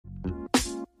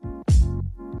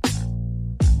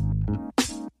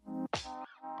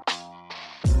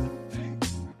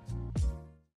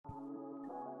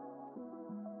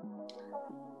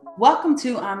Welcome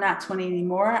to I'm Not 20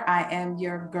 Anymore. I am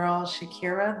your girl,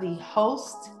 Shakira, the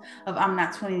host of I'm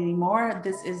Not 20 Anymore.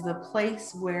 This is the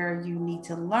place where you need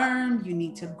to learn, you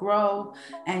need to grow,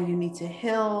 and you need to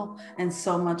heal, and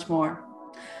so much more.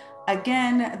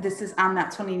 Again, this is I'm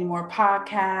Not 20 Anymore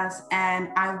podcast, and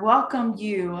I welcome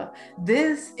you.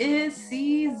 This is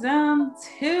season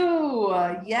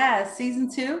 2. Yes,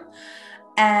 season 2.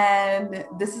 And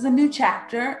this is a new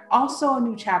chapter, also a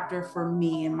new chapter for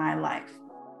me in my life,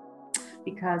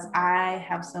 because I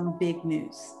have some big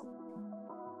news.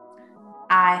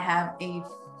 I have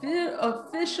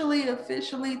officially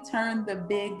turned the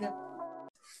big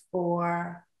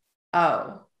 4-0.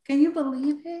 Can you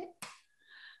believe it?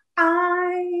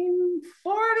 I'm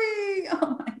 40.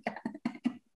 Oh my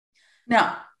God.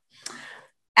 No,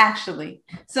 actually.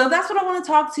 So that's what I want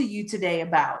to talk to you today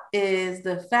about, is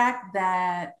the fact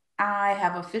that I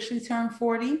have officially turned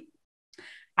 40.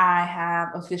 I have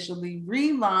officially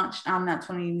relaunched I'm Not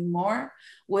 20 Anymore,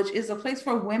 which is a place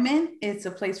for women. It's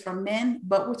a place for men,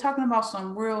 but we're talking about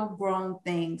some real grown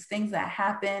things that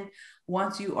happen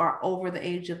once you are over the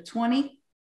age of 20.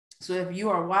 So if you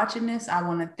are watching this, I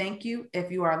want to thank you. If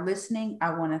you are listening,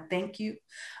 I want to thank you.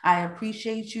 I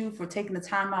appreciate you for taking the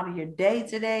time out of your day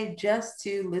today just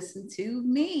to listen to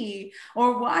me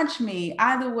or watch me.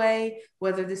 Either way,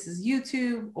 whether this is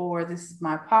YouTube or this is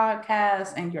my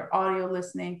podcast and your audio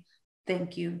listening,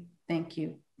 thank you, thank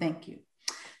you, thank you.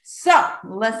 So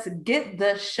let's get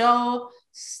the show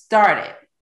started.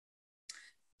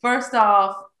 First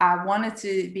off, I wanted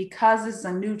to, because it's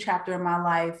a new chapter in my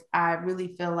life, I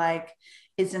really feel like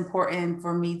it's important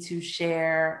for me to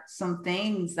share some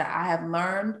things that I have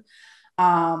learned,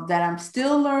 that I'm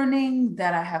still learning,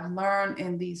 that I have learned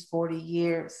in these 40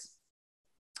 years.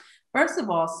 First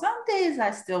of all, some days I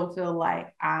still feel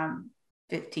like I'm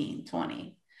 15,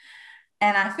 20.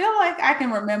 And I feel like I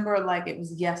can remember like it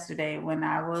was yesterday when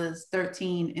I was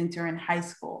 13 entering high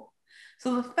school.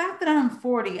 So the fact that I'm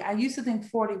 40, I used to think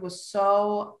 40 was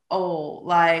so old.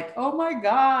 Like, oh my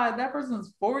God, that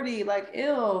person's 40, like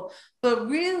ill. But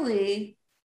really,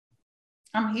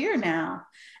 I'm here now.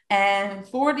 And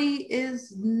 40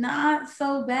 is not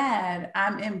so bad.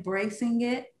 I'm embracing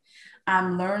it.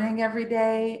 I'm learning every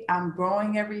day. I'm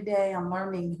growing every day. I'm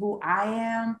learning who I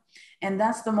am. And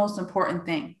that's the most important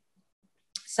thing.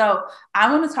 So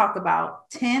I want to talk about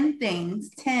 10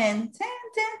 things, 10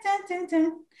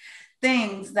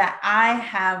 things that I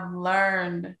have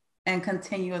learned and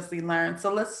continuously learned.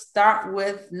 So let's start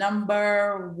with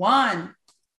number 1.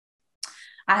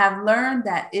 I have learned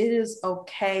that it is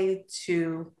okay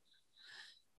to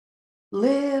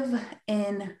live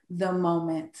in the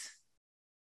moment.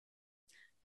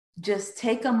 Just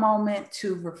take a moment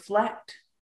to reflect,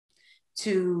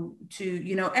 to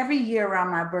every year around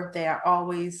my birthday, I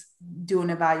always do an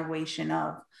evaluation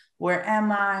of where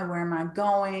am I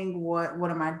going, what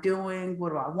am I doing,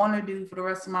 what do I want to do for the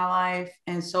rest of my life,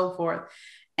 and so forth.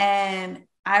 And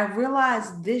I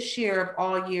realized this year of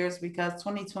all years, because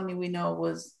 2020 we know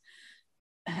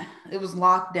it was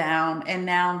locked down, and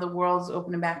now the world's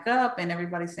opening back up and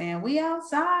everybody's saying we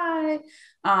outside.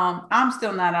 I'm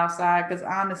still not outside because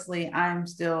honestly I'm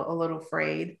still a little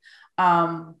afraid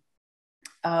of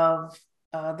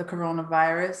the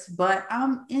coronavirus, but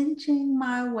I'm inching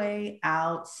my way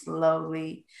out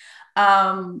slowly.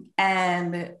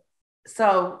 And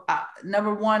so,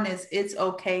 number 1 is it's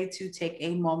okay to take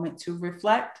a moment to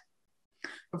reflect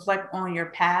on your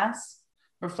past,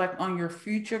 reflect on your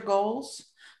future goals,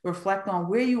 reflect on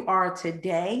where you are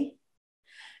today,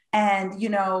 and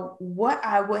what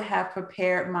I would have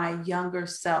prepared my younger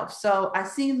self. So I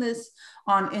seen this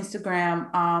on Instagram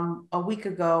a week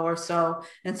ago or so,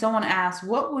 and someone asked,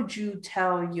 what would you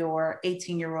tell your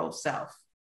 18-year-old self?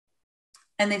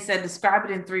 And they said, describe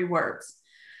it in 3 words.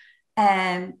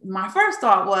 And my first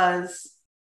thought was,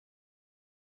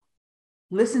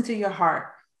 listen to your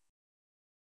heart.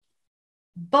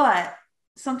 But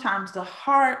sometimes the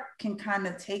heart can kind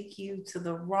of take you to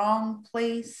the wrong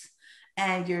place,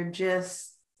 and you're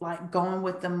just like going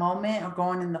with the moment or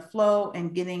going in the flow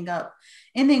and ending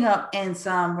up in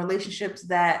some relationships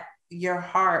that your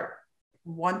heart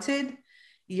wanted,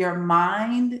 your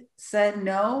mind said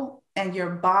no, and your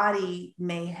body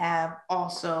may have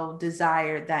also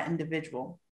desired that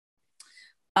individual.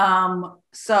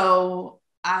 So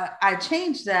I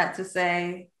changed that to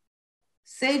say,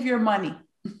 save your money.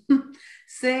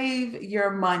 Save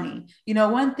your money.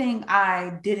 One thing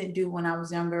I didn't do when I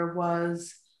was younger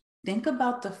was think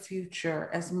about the future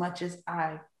as much as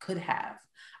I could have.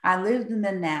 I lived in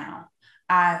the now.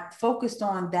 I focused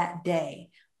on that day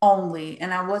only.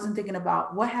 And I wasn't thinking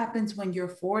about what happens when you're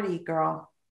 40,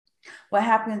 girl. What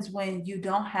happens when you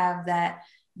don't have that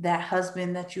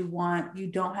husband that you want, you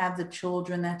don't have the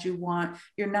children that you want,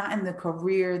 you're not in the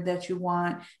career that you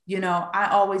want. I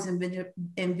always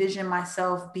envision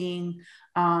myself being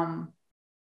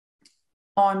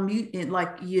on mute,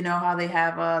 like how they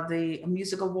have the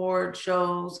music award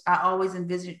shows. I always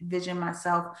envision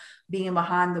myself being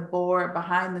behind the board,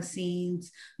 behind the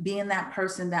scenes, being that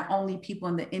person that only people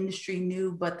in the industry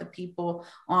knew, but the people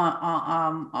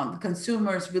on the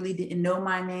consumers really didn't know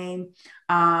my name.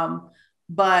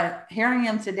 But here I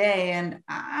am today, and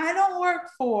I don't work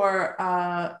for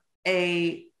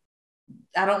a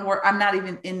I don't work. I'm not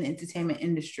even in the entertainment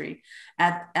industry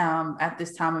at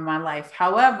this time in my life.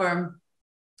 However,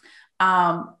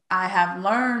 I have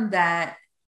learned that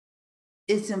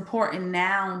it's important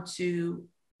now to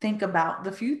think about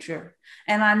the future.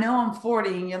 And I know I'm 40,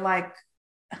 and you're like,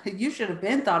 you should have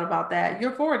been thought about that.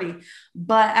 You're 40.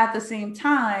 But at the same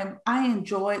time, I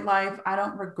enjoyed life. I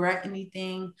don't regret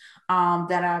anything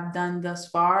that I've done thus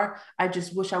far. I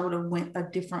just wish I would have went a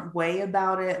different way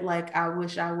about it. Like, I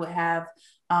wish I would have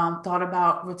thought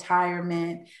about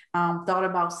retirement, thought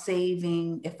about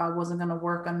saving if I wasn't going to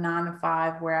work a 9 to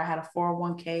 5 where I had a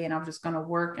 401k and I'm just going to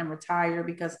work and retire,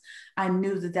 because I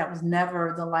knew that that was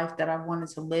never the life that I wanted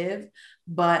to live.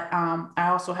 But I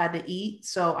also had to eat.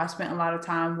 So I spent a lot of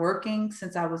time working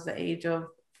since I was the age of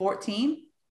 14.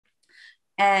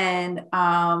 And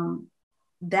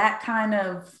that kind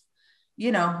of,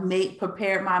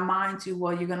 prepared my mind to,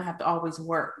 well, you're going to have to always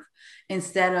work,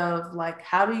 instead of like,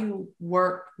 how do you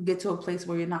get to a place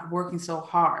where you're not working so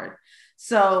hard?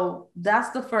 So that's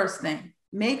the first thing.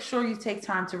 Make sure you take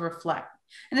time to reflect.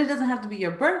 And it doesn't have to be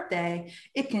your birthday.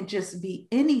 It can just be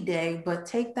any day, but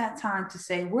take that time to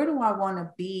say, where do I want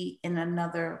to be in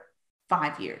another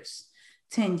 5 years,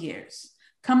 10 years?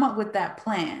 Come up with that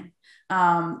plan.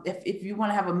 If you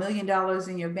want to have $1 million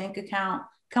in your bank account,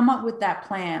 come up with that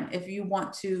plan. If you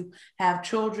want to have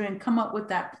children, come up with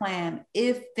that plan.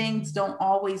 If things don't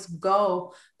always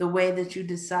go the way that you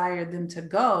desire them to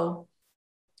go,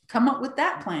 come up with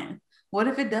that plan. What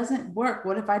if it doesn't work?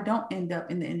 What if I don't end up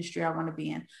in the industry I want to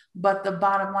be in? But the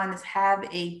bottom line is, have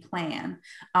a plan.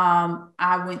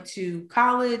 I went to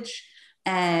college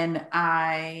and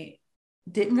I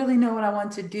didn't really know what I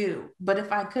wanted to do. But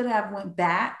if I could have went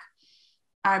back,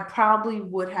 I probably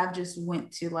would have just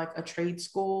went to like a trade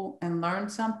school and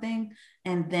learned something,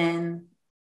 and then,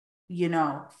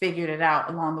 figured it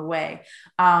out along the way.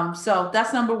 So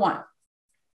that's number one.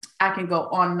 I can go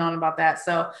on and on about that.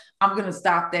 So I'm going to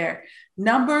stop there.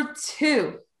 Number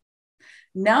two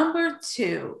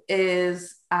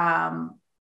is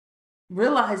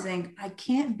realizing I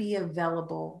can't be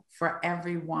available for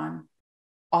everyone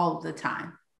all the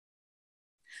time.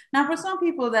 Now, for some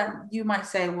people that you might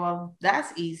say, well,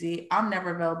 that's easy. I'm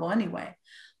never available anyway.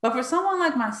 But for someone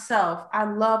like myself, I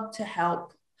love to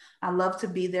help. I love to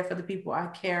be there for the people I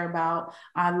care about.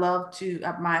 I love to,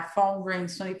 my phone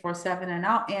rings 24/7 and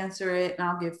I'll answer it and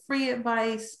I'll give free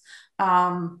advice.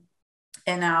 And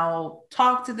I'll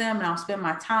talk to them and I'll spend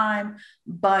my time.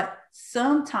 But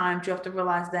sometimes you have to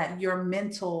realize that your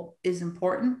mental is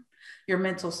important. Your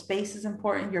mental space is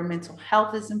important. Your mental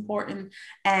health is important.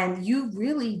 And you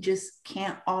really just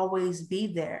can't always be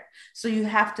there. So you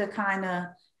have to kind of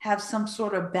have some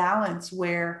sort of balance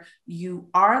where you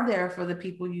are there for the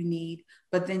people you need,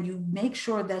 but then you make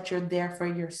sure that you're there for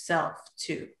yourself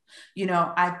too.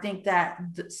 I think that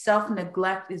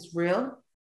self-neglect is real.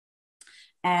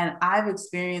 And I've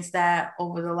experienced that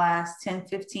over the last 10,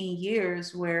 15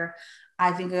 years, where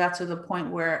I think I got to the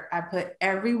point where I put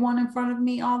everyone in front of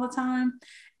me all the time,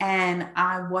 and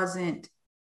I wasn't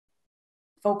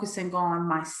focusing on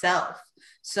myself.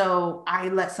 So I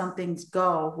let some things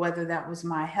go, whether that was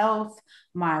my health,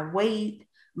 my weight,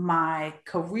 my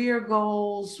career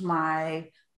goals,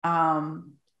 my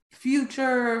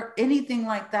future, anything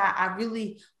like that. I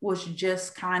really was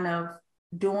just kind of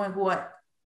doing what,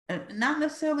 not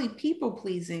necessarily people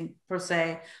pleasing per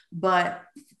se, but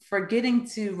forgetting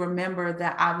to remember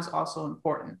that I was also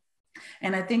important.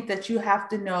 And I think that you have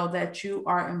to know that you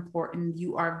are important,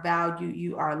 you are valued,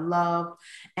 you are loved.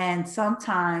 And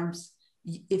sometimes,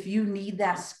 if you need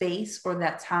that space or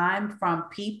that time from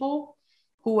people,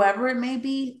 whoever it may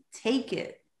be, take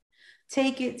it.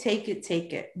 Take it, take it,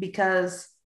 take it. Because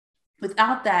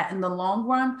without that, in the long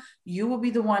run, you will be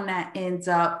the one that ends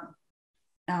up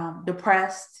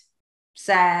depressed,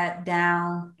 sad,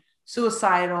 down,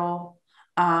 suicidal,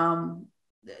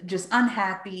 just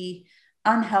unhappy,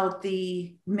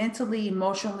 unhealthy, mentally,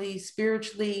 emotionally,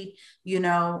 spiritually,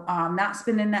 not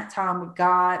spending that time with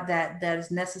God that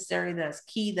is necessary, that is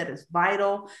key, that is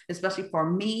vital, especially for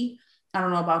me. I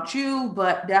don't know about you,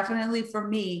 but definitely for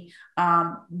me,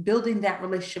 building that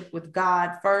relationship with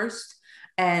God first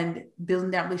and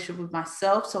building that relationship with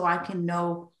myself so I can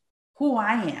know who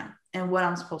I am and what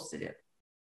I'm supposed to do.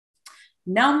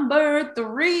 Number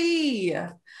three.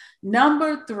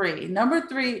 Number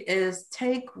three is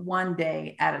take one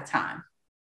day at a time.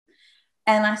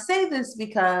 And I say this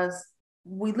because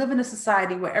we live in a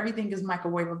society where everything is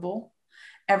microwavable.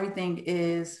 Everything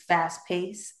is fast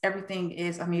paced. Everything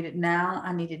is, I need it now.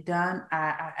 I need it done.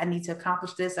 I need to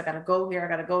accomplish this. I got to go here. I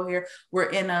got to go here. We're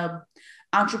in a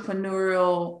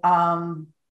entrepreneurial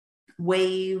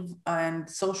wave and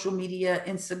social media,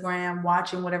 Instagram,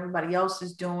 watching what everybody else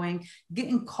is doing,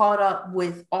 getting caught up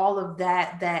with all of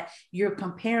that, that you're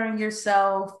comparing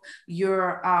yourself,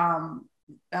 you're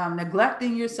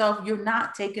neglecting yourself, you're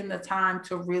not taking the time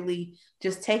to really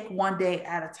just take one day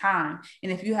at a time.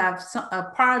 And if you have a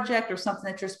project or something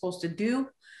that you're supposed to do,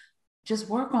 just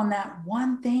work on that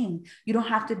one thing. You don't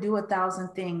have to do 1,000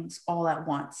 things all at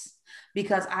once,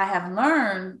 because I have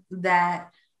learned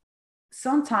that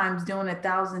sometimes doing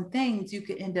 1,000 things, you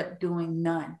could end up doing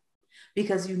none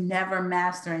because you never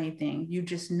master anything. You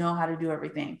just know how to do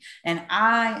everything. And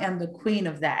I am the queen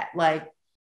of that. Like,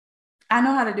 I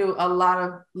know how to do a lot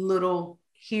of little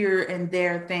here and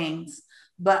there things,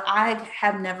 but I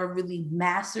have never really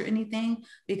mastered anything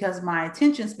because my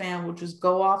attention span will just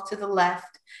go off to the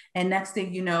left. And next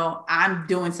thing you know, I'm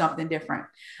doing something different.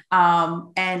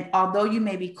 And although you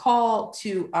may be called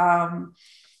to,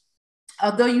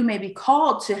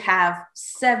 have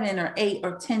 7 or 8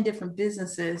 or 10 different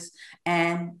businesses,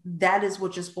 and that is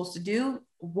what you're supposed to do,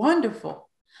 wonderful.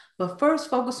 But first,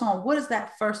 focus on what is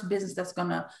that first business that's going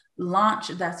to launch,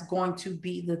 that's going to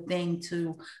be the thing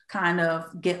to kind of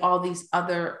get all these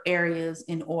other areas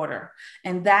in order.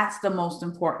 And that's the most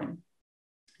important.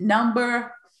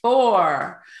 Number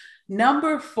four,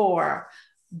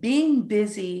 being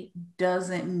busy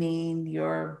doesn't mean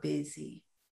you're busy.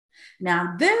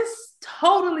 Now, this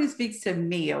totally speaks to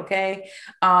me, okay?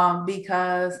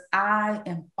 Because I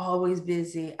am always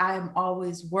busy. I am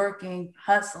always working,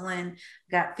 hustling,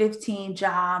 got 15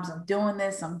 jobs. I'm doing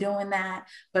this, I'm doing that.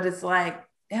 But it's like,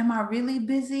 am I really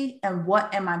busy? And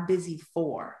what am I busy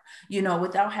for? You know,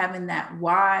 without having that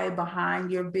why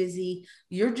behind you're busy,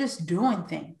 you're just doing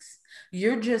things.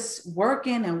 You're just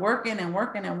working and working and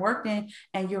working and working,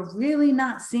 and you're really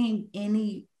not seeing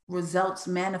any results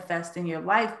manifest in your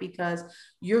life because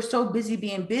you're so busy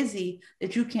being busy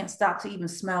that you can't stop to even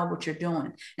smell what you're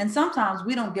doing. And sometimes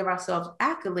we don't give ourselves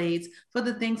accolades for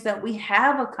the things that we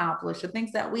have accomplished, the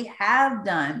things that we have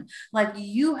done. Like,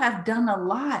 you have done a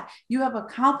lot. You have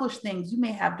accomplished things. You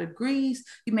may have degrees.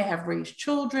 You may have raised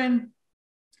children.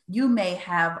 You may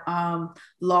have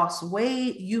lost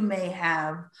weight. You may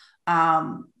have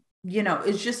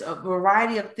it's just a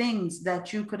variety of things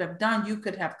that you could have done. You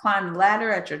could have climbed the ladder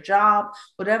at your job,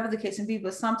 whatever the case may be.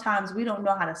 But sometimes we don't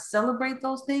know how to celebrate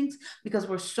those things because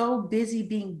we're so busy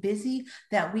being busy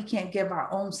that we can't give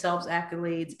our own selves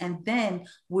accolades. And then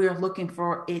we're looking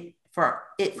for it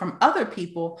from other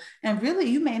people. And really,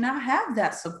 you may not have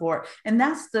that support. And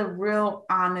that's the real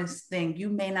honest thing. You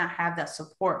may not have that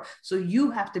support. So you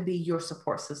have to be your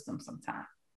support system sometimes.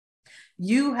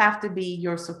 You have to be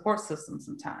your support system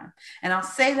sometime. And I'll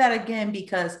say that again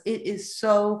because it is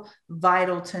so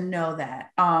vital to know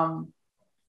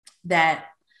that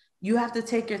you have to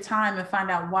take your time and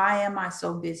find out, why am I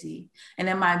so busy? And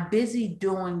am I busy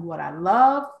doing what I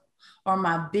love, or am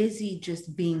I busy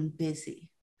just being busy?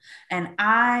 And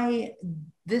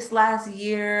this last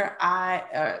year,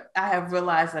 I have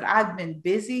realized that I've been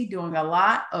busy doing a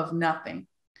lot of nothing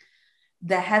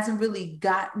that hasn't really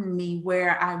gotten me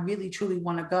where I really truly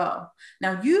want to go.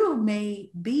 Now, you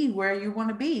may be where you want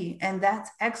to be, and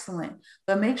that's excellent,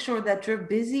 but make sure that your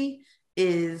busy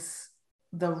is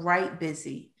the right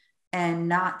busy and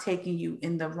not taking you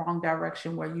in the wrong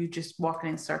direction where you just walking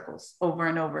in circles over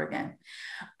and over again.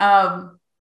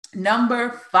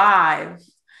 Number 5,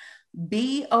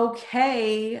 be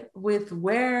okay with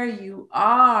where you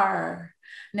are.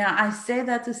 Now, I say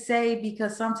that to say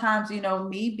because sometimes,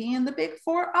 me being the big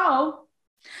 4-0,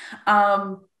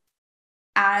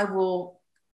 I will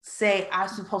say I'm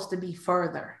supposed to be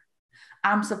further.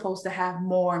 I'm supposed to have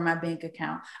more in my bank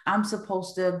account. I'm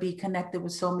supposed to be connected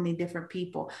with so many different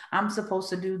people. I'm supposed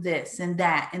to do this and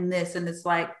that and this. And it's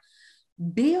like,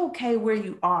 be okay where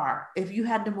you are. If you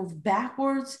had to move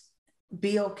backwards,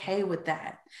 be okay with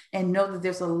that, and know that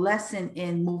there's a lesson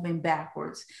in moving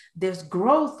backwards. There's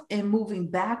growth in moving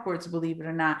backwards, believe it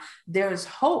or not. There's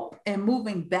hope in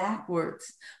moving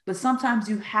backwards, but sometimes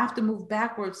you have to move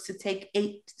backwards to take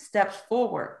 8 steps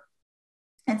forward.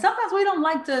 And sometimes we don't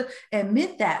like to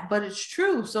admit that, but it's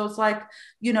true. So it's like,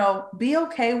 be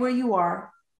okay where you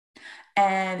are.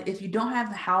 And if you don't have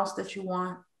the house that you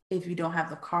want, if you don't have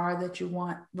the car that you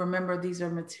want, remember these are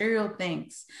material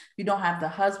things. If you don't have the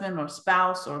husband or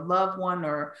spouse or loved one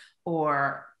or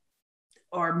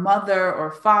or mother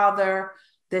or father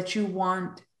that you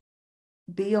want,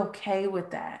 be okay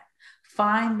with that.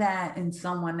 Find that in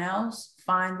someone else,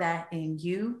 find that in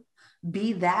you.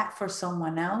 Be that for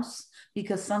someone else,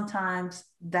 because sometimes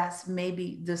that's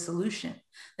maybe the solution,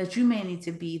 that you may need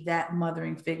to be that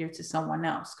mothering figure to someone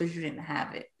else because you didn't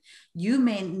have it. You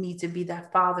may need to be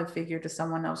that father figure to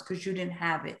someone else because you didn't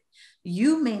have it.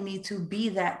 You may need to be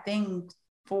that thing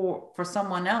for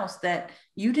someone else that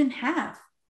you didn't have.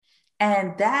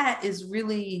 And that is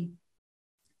really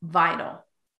vital.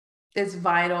 It's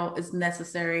vital, it's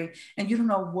necessary, and you don't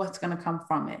know what's going to come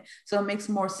from it. So it makes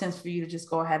more sense for you to just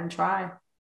go ahead and try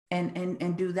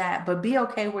and do that, but be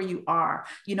okay where you are,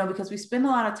 because we spend a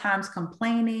lot of times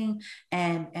complaining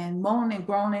and moaning and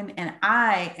groaning. And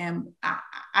I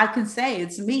can say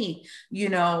it's me,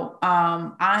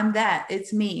 I'm that,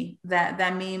 it's me,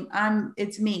 that meme,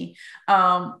 it's me.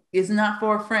 It's not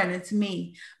for a friend, it's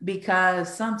me,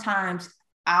 because sometimes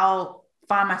I'll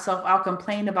find myself, I'll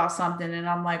complain about something and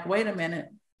I'm like, wait a minute,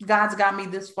 God's got me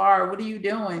this far. What are you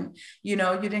doing? You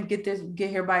didn't get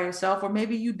here by yourself, or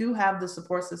maybe you do have the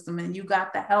support system and you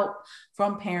got the help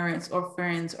from parents or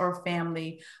friends or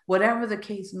family, whatever the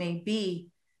case may be.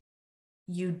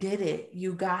 You did it,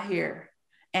 you got here.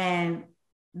 And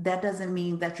that doesn't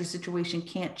mean that your situation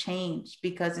can't change,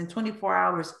 because in 24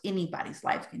 hours, anybody's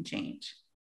life can change.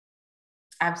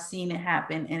 I've seen it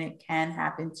happen, and it can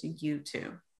happen to you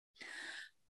too.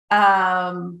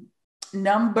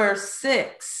 Number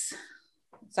 6.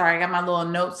 Sorry, I got my little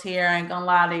notes here. I ain't gonna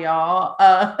lie to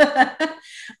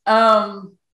y'all.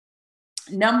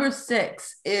 Number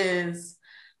 6 is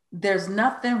there's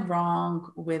nothing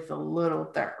wrong with a little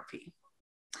therapy.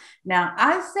 Now,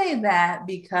 I say that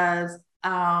because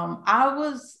I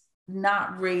was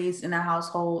not raised in a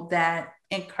household that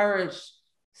encouraged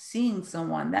seeing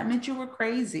someone. That meant you were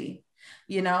crazy.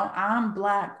 I'm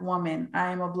Black woman.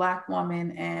 I am a Black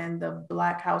woman, and the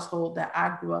Black household that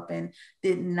I grew up in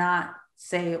did not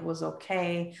say it was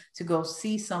okay to go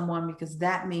see someone, because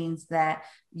that means that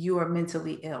you are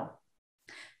mentally ill.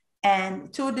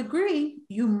 And to a degree,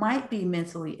 you might be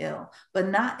mentally ill, but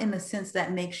not in the sense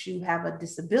that makes you have a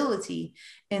disability,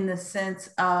 in the sense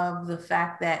of the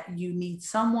fact that you need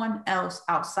someone else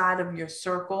outside of your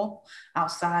circle,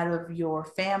 outside of your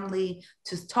family,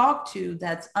 to talk to,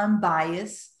 that's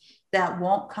unbiased, that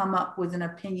won't come up with an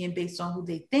opinion based on who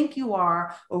they think you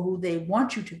are or who they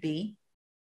want you to be.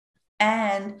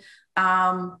 And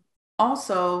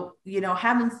also,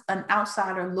 having an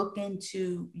outsider look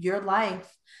into your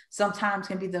life sometimes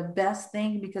can be the best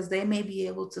thing, because they may be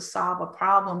able to solve a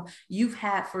problem you've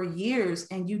had for years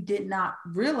and you did not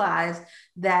realize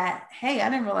that, hey, I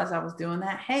didn't realize I was doing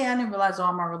that. Hey, I didn't realize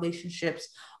all my relationships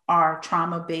are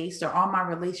trauma based, or all my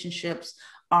relationships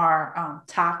are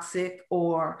toxic,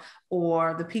 or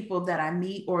the people that I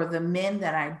meet or the men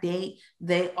that I date,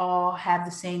 they all have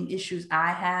the same issues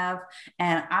I have.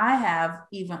 And I have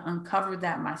even uncovered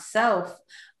that myself,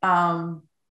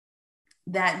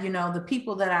 that, the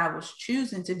people that I was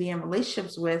choosing to be in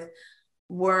relationships with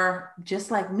were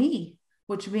just like me,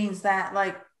 which means that,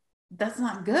 like, that's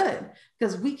not good,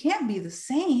 because we can't be the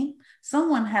same.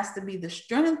 Someone has to be the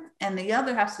strength and the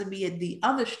other has to be the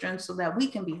other strength, so that we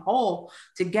can be whole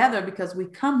together, because we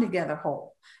come together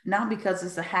whole, not because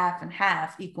it's a half and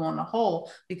half equaling a whole,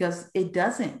 because it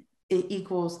doesn't. It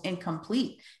equals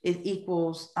incomplete. It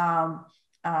equals a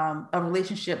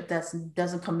relationship that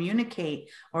doesn't communicate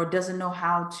or doesn't know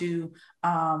how to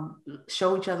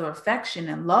show each other affection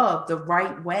and love the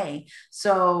right way.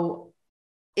 So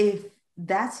if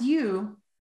that's you,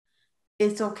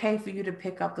 it's okay for you to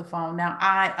pick up the phone.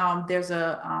 Now, there's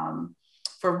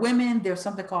for women, there's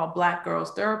something called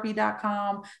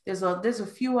blackgirlstherapy.com. There's a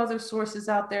few other sources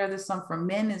out there. There's some for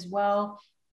men as well.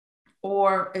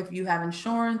 Or if you have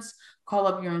insurance, call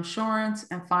up your insurance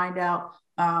and find out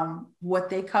what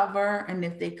they cover. And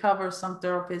if they cover some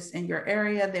therapists in your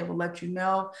area, they will let you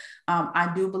know.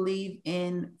 I do believe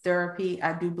in therapy.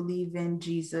 I do believe in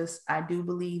Jesus. I do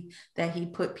believe that he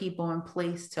put people in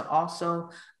place to also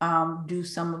do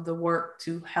some of the work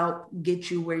to help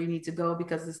get you where you need to go,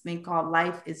 because this thing called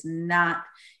life is not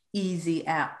easy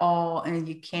at all, and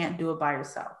you can't do it by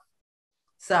yourself.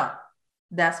 So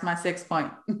that's my 6th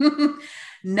point.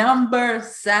 Number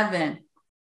 7.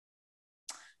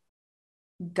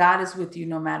 God is with you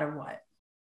no matter what.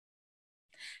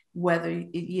 Whether,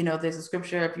 there's a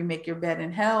scripture, if you make your bed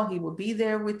in hell, he will be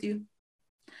there with you.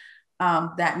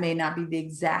 That may not be the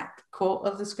exact quote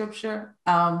of the scripture,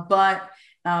 but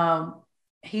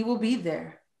he will be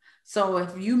there. So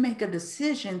if you make a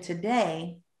decision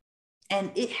today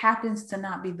and it happens to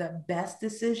not be the best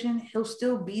decision, he'll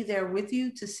still be there with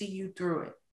you to see you through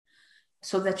it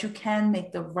so that you can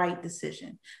make the right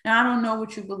decision. Now, I don't know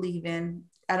what you believe in.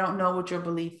 I don't know what your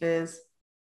belief is.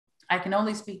 I can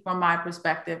only speak from my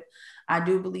perspective. I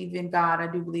do believe in God. I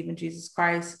do believe in Jesus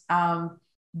Christ.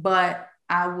 But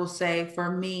I will say, for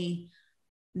me,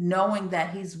 knowing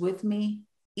that he's with me,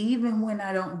 even when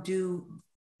I don't do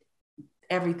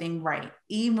everything right,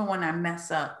 even when I mess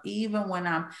up, even when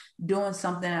I'm doing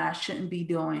something that I shouldn't be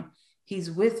doing, he's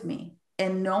with me.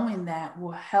 And knowing that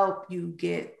will help you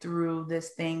get through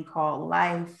this thing called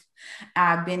life.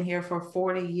 I've been here for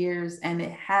 40 years and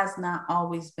it has not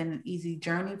always been an easy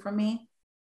journey for me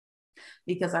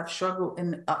because I've struggled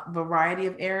in a variety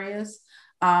of areas.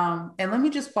 And let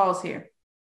me just pause here.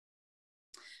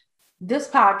 This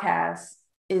podcast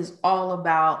is all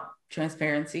about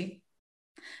transparency.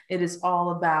 It is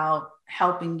all about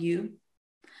helping you.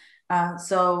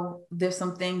 So there's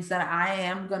some things that I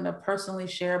am going to personally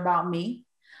share about me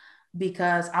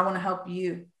because I want to help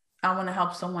you. I want to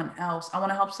help someone else. I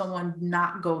want to help someone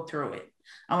not go through it.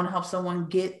 I want to help someone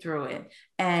get through it.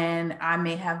 And I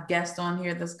may have guests on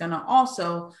here that's going to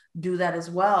also do that as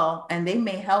well. And they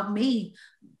may help me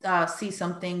see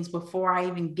some things before I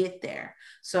even get there.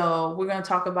 So we're going to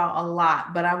talk about a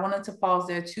lot, but I wanted to pause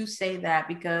there to say that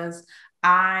because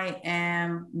I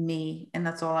am me and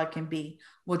that's all I can be,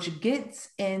 which gets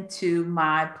into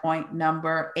my point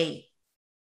number 8.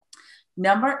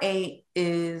 Number 8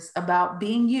 is about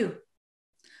being you,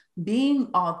 being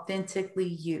authentically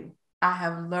you. I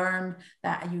have learned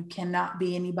that you cannot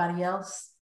be anybody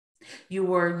else. You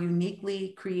were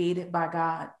uniquely created by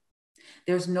God.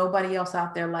 There's nobody else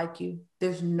out there like you.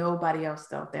 There's nobody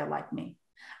else out there like me.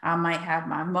 I might have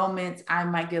my moments. I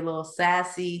might get a little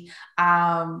sassy,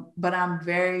 but I'm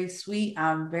very sweet.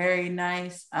 I'm very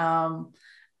nice. But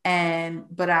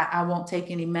I won't take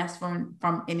any mess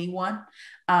from anyone.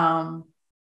 And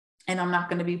I'm not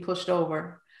going to be pushed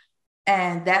over.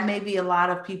 And that may be a lot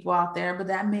of people out there, but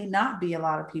that may not be a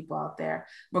lot of people out there.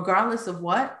 Regardless of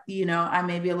what, I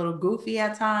may be a little goofy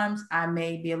at times. I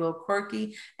may be a little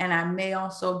quirky, and I may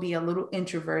also be a little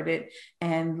introverted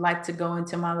and like to go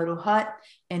into my little hut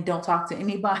and don't talk to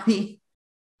anybody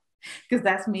because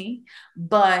that's me.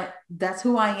 But that's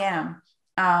who I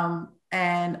am.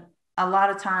 And a lot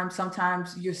of times,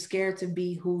 sometimes you're scared to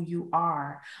be who you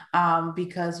are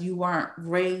because you weren't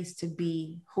raised to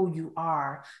be who you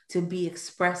are, to be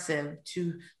expressive,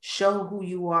 to show who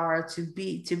you are, to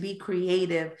be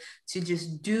creative, to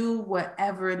just do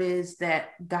whatever it is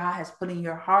that God has put in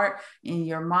your heart, in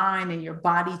your mind, in your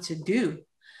body to do.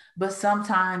 But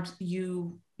sometimes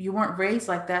you weren't raised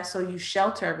like that, so you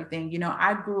shelter everything.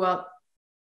 I grew up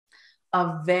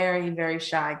a very, very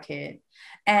shy kid.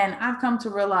 And I've come to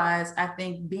realize, I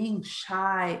think being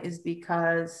shy is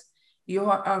because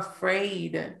you're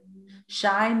afraid.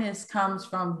 Shyness comes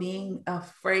from being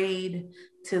afraid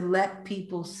to let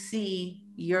people see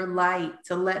your light,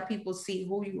 to let people see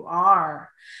who you are.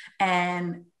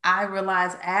 And I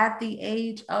realized at the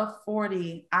age of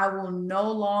 40, I will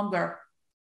no longer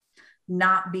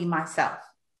not be myself.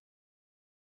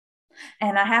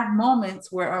 And I have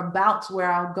moments where, or bouts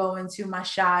where I'll go into my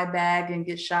shy bag and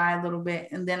get shy a little bit.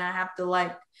 And then I have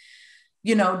to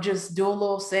just do a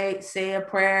little say a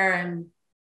prayer and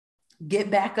get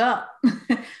back up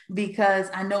because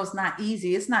I know it's not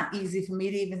easy. It's not easy for me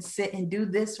to even sit and do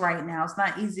this right now. It's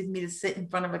not easy for me to sit in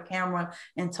front of a camera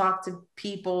and talk to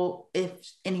people if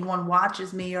anyone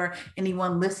watches me or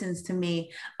anyone listens to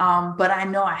me. But I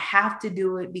know I have to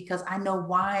do it because I know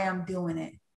why I'm doing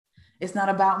it. It's not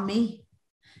about me.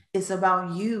 It's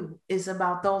about you. It's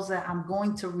about those that I'm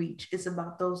going to reach. It's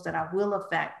about those that I will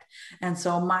affect. And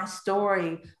so my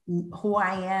story, who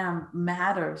I am,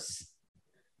 matters.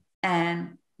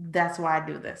 And that's why I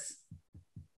do this.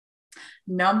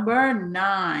 Number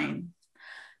 9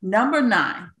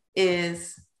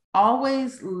 is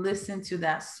always listen to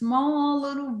that small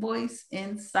little voice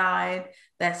inside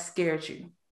that scares you.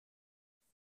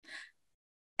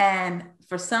 And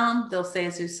for some, they'll say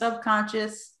it's your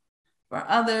subconscious. For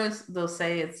others, they'll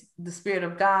say it's the Spirit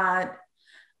of God.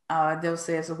 They'll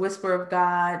say it's a whisper of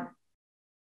God.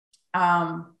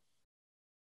 I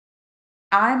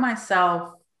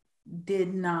myself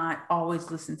did not always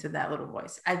listen to that little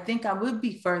voice. I think I would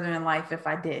be further in life if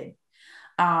I did.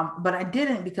 But I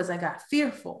didn't because I got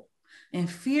fearful. And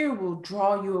fear will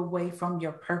draw you away from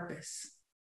your purpose.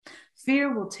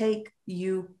 Fear will take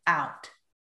you out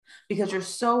because you're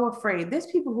so afraid. There's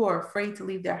people who are afraid to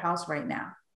leave their house right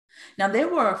now. Now, they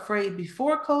were afraid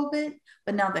before COVID,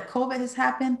 but now that COVID has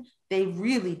happened, they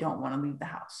really don't want to leave the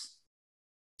house.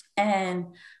 And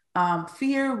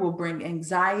fear will bring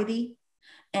anxiety,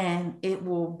 and it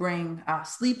will bring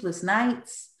sleepless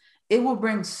nights. It will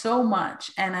bring so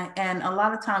much. And a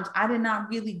lot of times I did not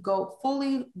really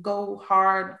fully go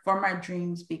hard for my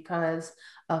dreams because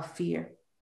of fear.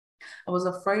 I was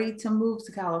afraid to move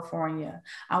to California.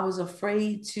 I was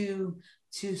afraid to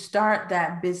start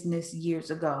that business years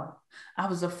ago. I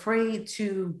was afraid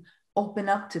to open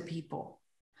up to people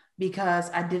because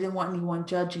I didn't want anyone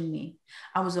judging me.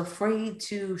 I was afraid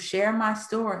to share my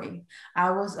story.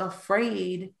 I was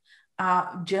afraid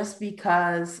just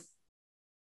because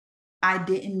I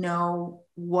didn't know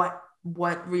what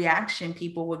reaction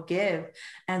people would give.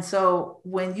 And so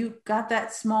when you got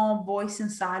that small voice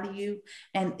inside of you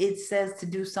and it says to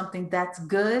do something that's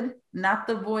good, not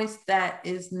the voice that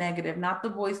is negative, not the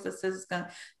voice that says it's going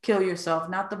to kill yourself,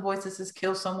 not the voice that says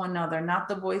kill someone other, not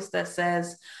the voice that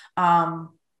says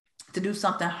to do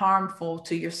something harmful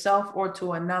to yourself or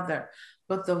to another,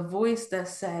 but the voice that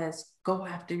says go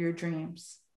after your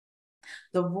dreams,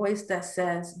 the voice that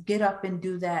says get up and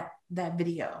do that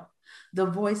video, the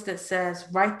voice that says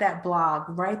write that blog,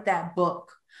 write that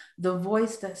book, the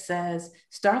voice that says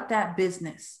start that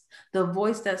business, the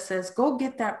voice that says go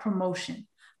get that promotion,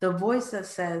 the voice that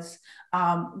says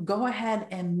go ahead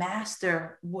and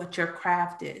master what your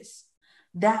craft is.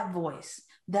 That voice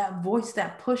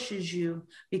that pushes you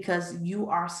because you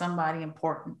are somebody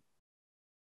important.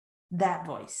 That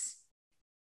voice.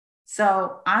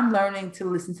 So I'm learning to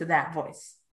listen to that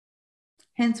voice.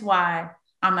 Hence why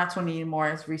I'm not 20 anymore.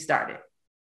 It's restarted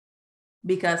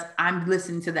because I'm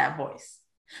listening to that voice.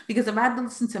 Because if I had to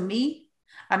listen to me,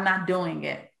 I'm not doing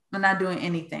it. I'm not doing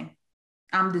anything.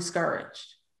 I'm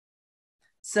discouraged.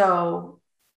 So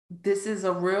this is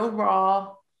a real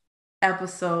raw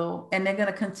episode, and they're going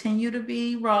to continue to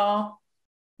be raw,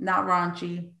 not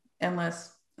raunchy,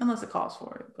 unless it calls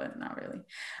for it, but not really.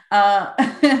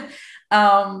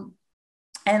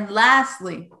 And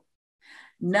lastly,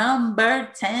 number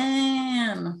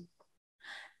 10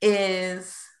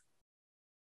 is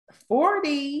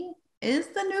 40 is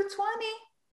the new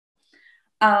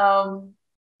 20.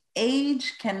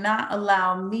 Age cannot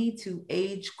allow me to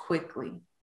age quickly.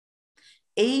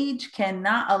 Age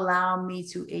cannot allow me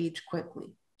to age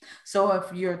quickly. So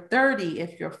if you're 30,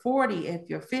 if you're 40, if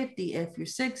you're 50, if you're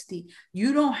 60,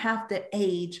 you don't have to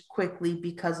age quickly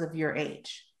because of your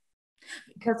age.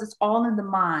 Because it's all in the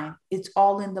mind, it's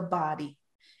all in the body.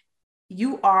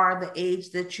 You are the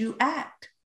age that you act.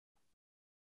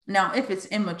 Now, if it's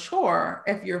immature,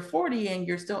 if you're 40 and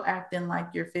you're still acting like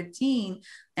you're 15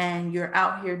 and you're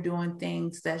out here doing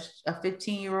things that a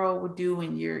 15-year-old would do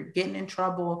and you're getting in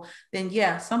trouble, then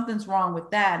yeah, something's wrong with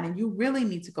that. And you really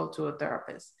need to go to a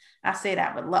therapist. I say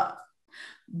that with love.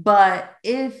 But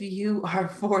if you are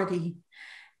 40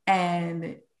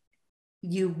 and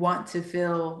you want to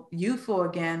feel youthful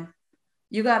again,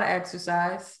 you got to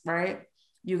exercise, right?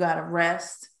 You got to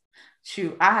rest.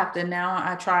 Shoot,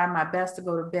 I try my best to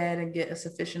go to bed and get a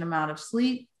sufficient amount of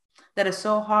sleep. That is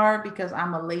so hard because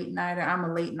I'm a late nighter. I'm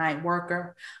a late night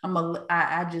worker.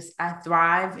 I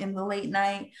thrive in the late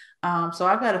night. So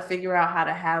I got to figure out how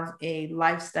to have a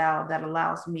lifestyle that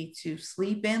allows me to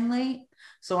sleep in late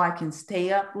so I can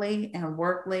stay up late and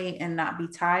work late and not be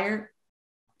tired.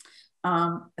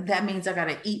 That means I got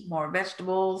to eat more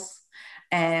vegetables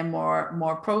and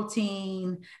more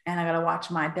protein, and I got to watch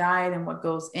my diet and what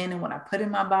goes in and what I put in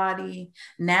my body.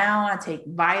 Now I take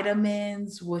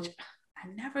vitamins, which I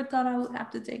never thought I would have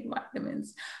to take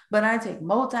vitamins, but I take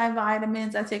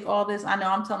multivitamins. I take all this. I know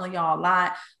I'm telling y'all a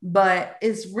lot, but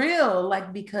it's real,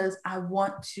 like, because I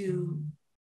want to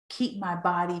keep my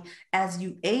body. As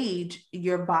you age,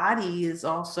 your body is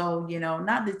also,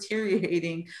 not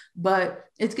deteriorating, but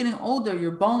it's getting older.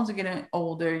 Your bones are getting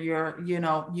older.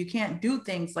 You can't do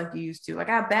things like you used to. Like,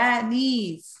 I have bad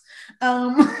knees.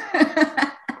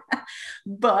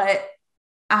 But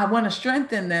I want to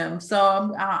strengthen them.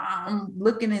 So I'm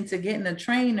looking into getting a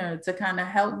trainer to kind of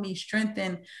help me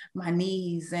strengthen my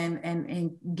knees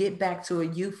and get back to a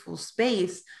youthful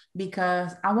space,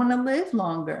 because I want to live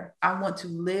longer. I want to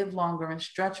live longer and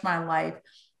stretch my life.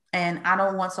 And I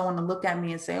don't want someone to look at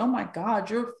me and say, oh my God,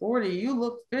 you're 40, you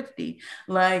look 50.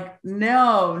 Like,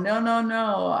 no.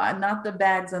 Not the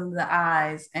bags under the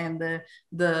eyes and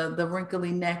the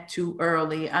wrinkly neck too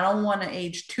early. I don't want to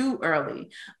age too early.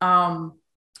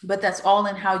 but that's all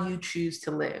in how you choose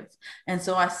to live. And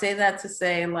so I say that to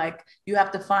say, like, you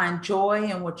have to find joy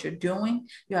in what you're doing.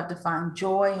 You have to find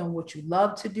joy in what you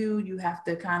love to do. You have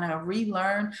to kind of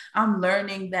relearn. I'm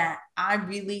learning that I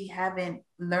really haven't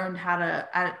learned how to,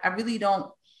 I really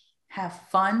don't have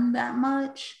fun that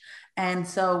much. And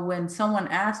so when someone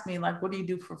asks me, like, what do you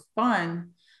do for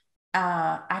fun?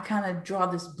 I kind of draw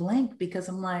this blank because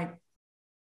I'm like,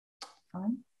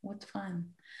 fun? What's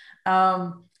fun?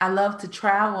 I love to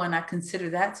travel and I consider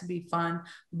that to be fun,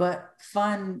 but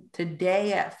fun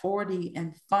today at 40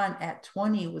 and fun at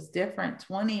 20 was different.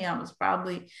 20, I was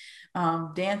probably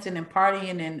dancing and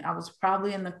partying, and I was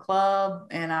probably in the club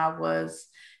and I was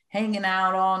hanging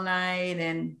out all night,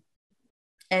 and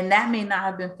that may not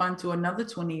have been fun to another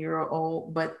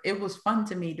 20-year-old, but it was fun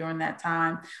to me during that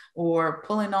time. Or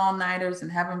pulling all-nighters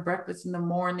and having breakfast in the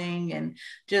morning and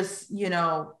just,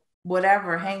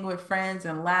 whatever, hang with friends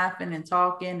and laughing and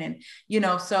talking. And,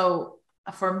 so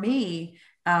for me,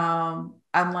 I'm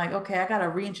like, okay, I got to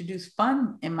reintroduce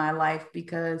fun in my life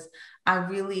because I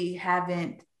really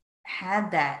haven't had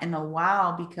that in a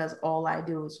while, because all I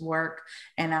do is work,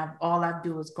 and all I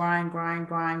do is grind, grind,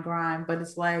 grind, grind. But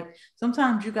it's like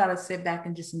sometimes you got to sit back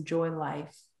and just enjoy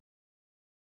life.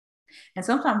 And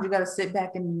sometimes you got to sit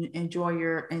back and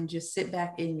just sit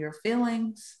back in your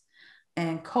feelings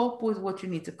and cope with what you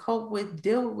need to cope with,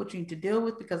 deal with what you need to deal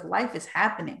with, because life is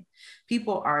happening.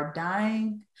 People are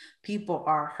dying, people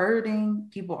are hurting,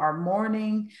 people are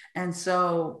mourning. And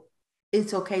so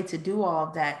it's okay to do all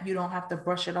of that. You don't have to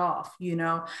brush it off.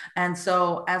 And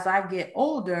so as I get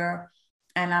older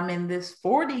and I'm in this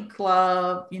 40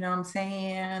 club, you know what I'm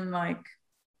saying? Like,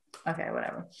 okay,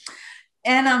 whatever.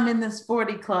 And I'm in this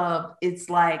 40 club, it's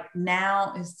like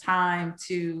now it's time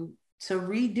to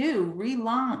redo,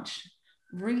 relaunch,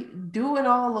 do it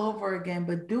all over again,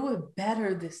 but do it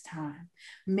better this time.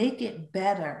 Make it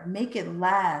better, make it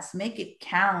last, make it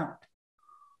count.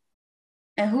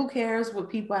 And who cares what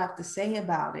people have to say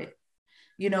about it?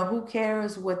 Who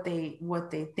cares what they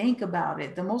think about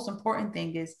it? The most important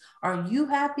thing is, are you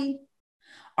happy?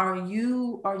 Are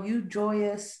you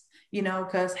joyous?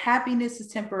 Because happiness is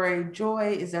temporary,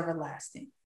 joy is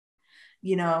everlasting.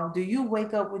 Do you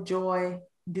wake up with joy?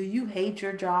 Do you hate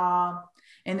your job?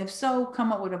 And if so,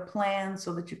 come up with a plan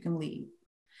so that you can leave.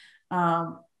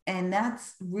 And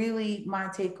that's really my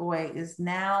takeaway, is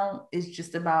now is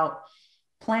just about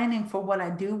planning for what I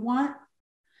do want,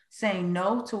 saying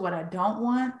no to what I don't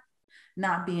want,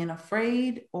 not being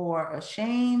afraid or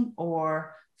ashamed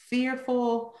or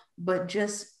fearful, but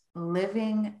just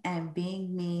living and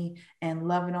being me and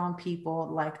loving on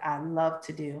people like I love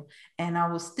to do. And I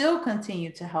will still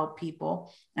continue to help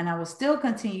people, and I will still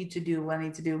continue to do what I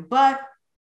need to do. But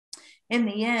in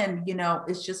the end,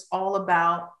 it's just all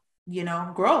about,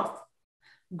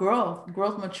 growth,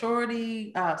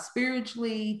 maturity,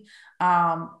 spiritually,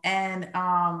 and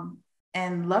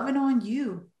loving on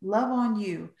you, love on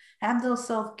you, have those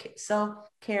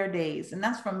self-care days. And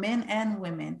that's for men and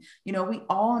women. We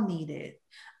all need it.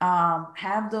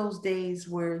 Have those days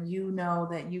where you know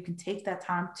that you can take that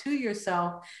time to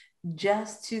yourself,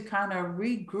 just to kind of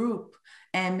regroup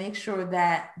and make sure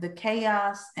that the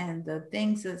chaos and the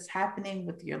things that's happening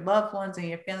with your loved ones and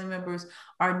your family members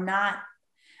are not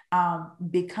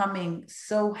becoming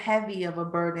so heavy of a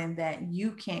burden that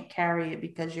you can't carry it,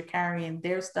 because you're carrying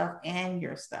their stuff and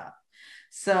your stuff.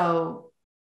 So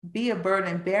be a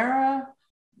burden bearer,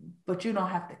 but you don't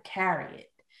have to carry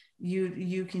it.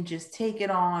 You can just take it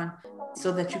on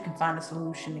so that you can find a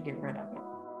solution to get rid of it.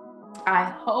 I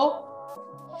hope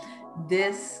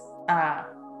this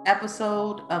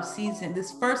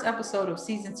this first episode of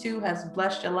season 2 has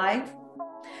blessed your life.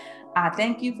 I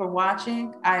thank you for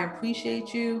watching. I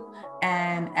appreciate you.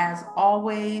 And as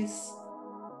always,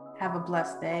 have a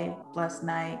blessed day, blessed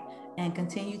night, and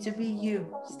continue to be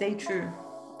you. Stay true.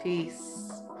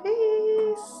 Peace. Peace.